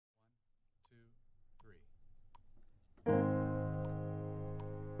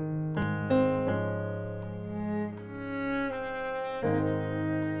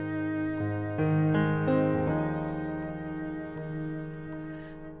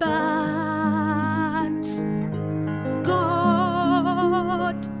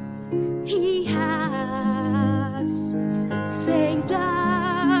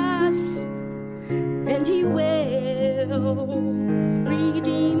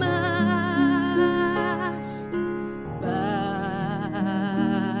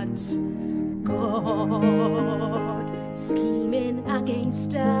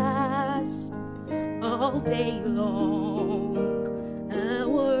against us all day long.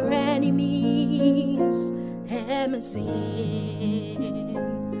 Our enemies hem us in,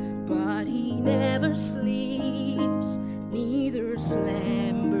 but he never sleeps, neither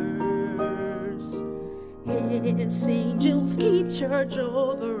slumbers. His angels keep charge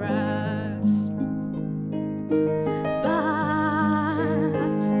over us. But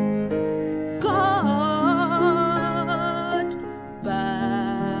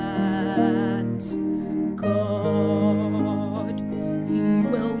God, He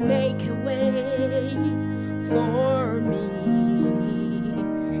will make a way for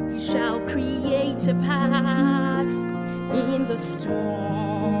me. He shall create a path in the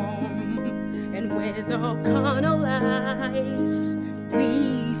storm, and with our carnal eyes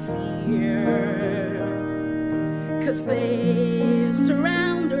we fear, 'cause they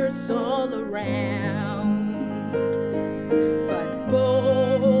surround us all around. But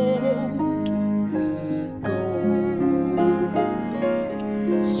bold we go,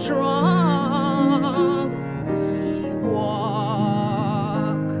 strong we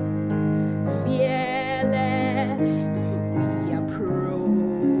walk, fearless we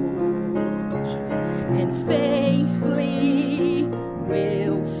approach, and faithfully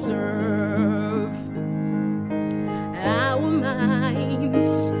we'll serve. Our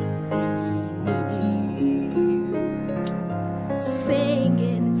minds renewed,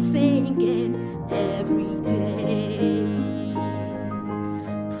 singing, singing every day,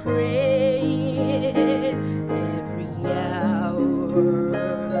 praying every hour,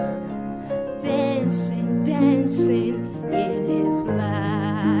 dancing, dancing in His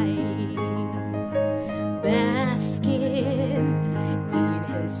light, basking in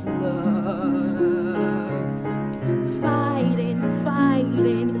His love, fighting,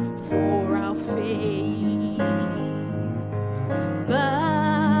 fighting for our faith.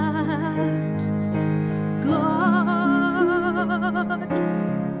 But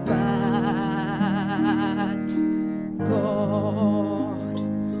God,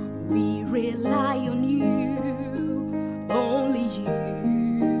 we rely on you, only you.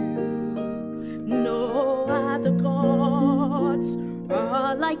 No other gods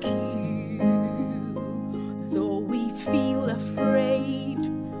are like you. Though we feel afraid,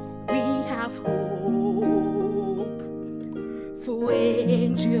 we have hope, for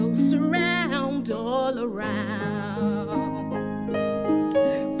angels surround all around.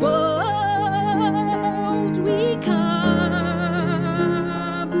 Bold we come,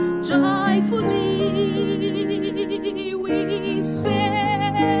 joyfully we sing,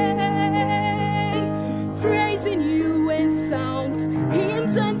 praising you in songs,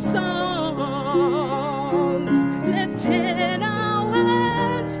 hymns and songs, lifting our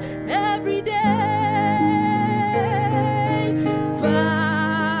hands every day. But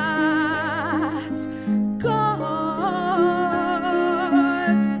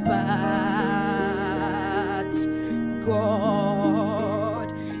God,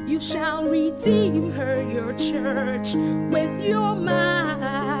 you shall redeem her, your church, with your might,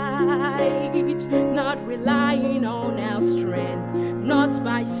 not relying on our strength, not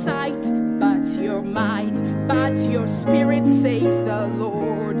by sight, but your might, but your spirit, says the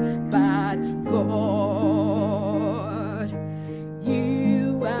Lord. But God,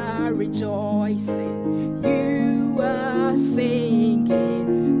 you are rejoicing, you are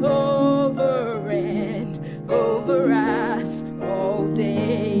singing over and over us all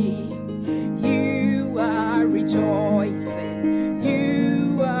day. You are rejoicing,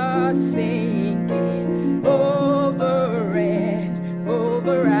 you are singing over and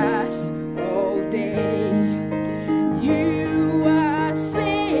over us all day. You are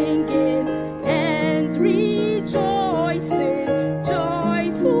singing and rejoicing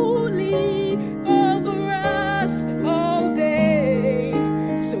joyfully over us all day.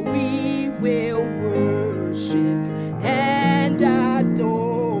 So we will worship and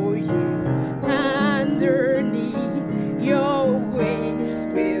adore you. Underneath your wings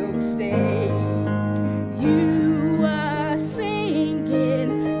we'll stay. You are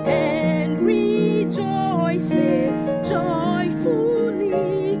singing and rejoicing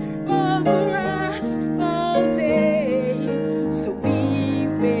joyfully over us all day. So we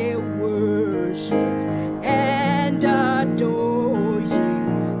will worship and adore you.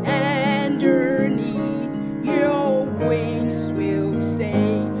 Underneath your wings will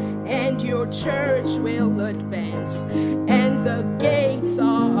stay, and your church will advance, and the gates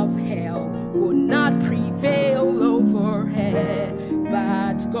of hell will not prevail over her.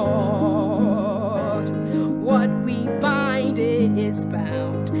 But God, what we bind is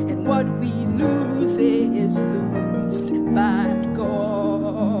bound, and what we lose is loosed. But God,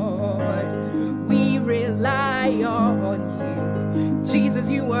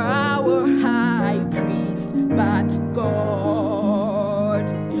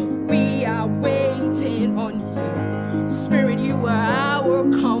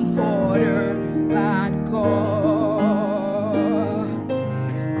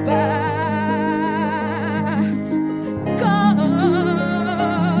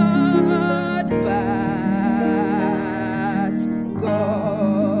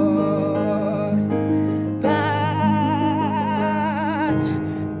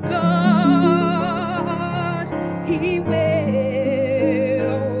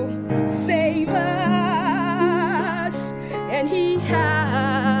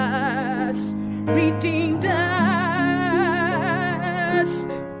 has redeemed us.